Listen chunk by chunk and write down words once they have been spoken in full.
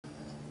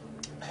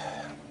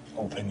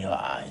Open your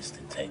eyes,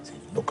 detective.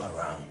 Look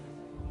around.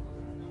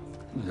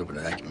 I'm hoping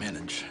that I can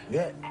manage.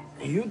 Yeah,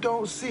 you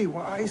don't see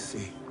what I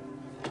see.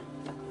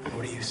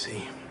 What do you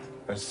see?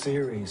 A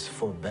series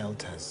for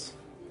Belters.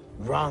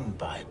 Run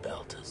by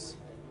Belters.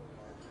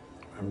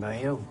 Run by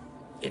you.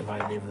 If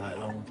I live that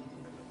long.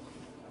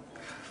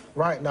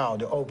 Right now,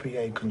 the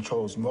OPA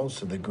controls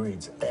most of the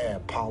grids, air,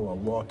 power,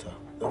 water.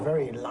 The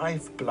very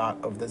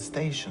lifeblood of the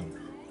station.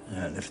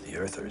 And if the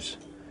Earthers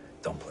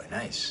don't play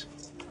nice.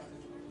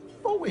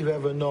 All we've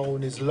ever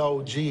known is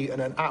low G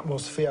and an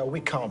atmosphere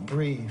we can't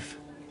breathe.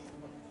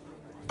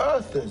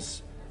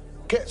 Earthers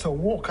get to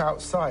walk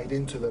outside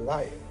into the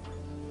light.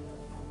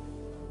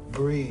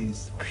 Breathe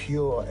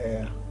pure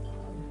air.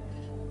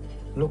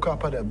 Look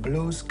up at a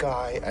blue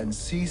sky and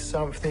see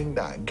something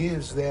that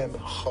gives them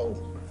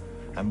hope.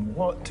 And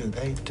what do?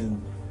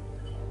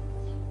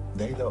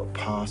 They look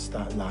past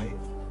that light,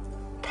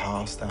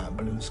 past that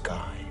blue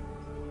sky.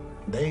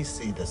 They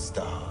see the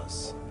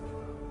stars,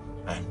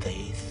 and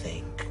they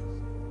think,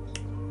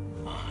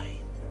 mine.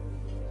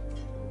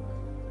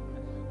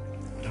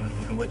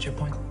 And what's your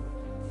point?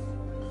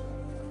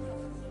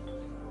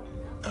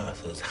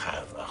 Earthers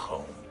have a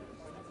home.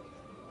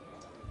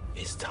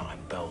 It's time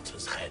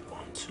Belters had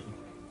one too.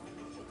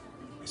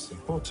 It's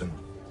important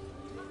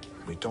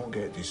we don't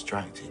get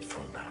distracted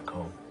from back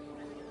home.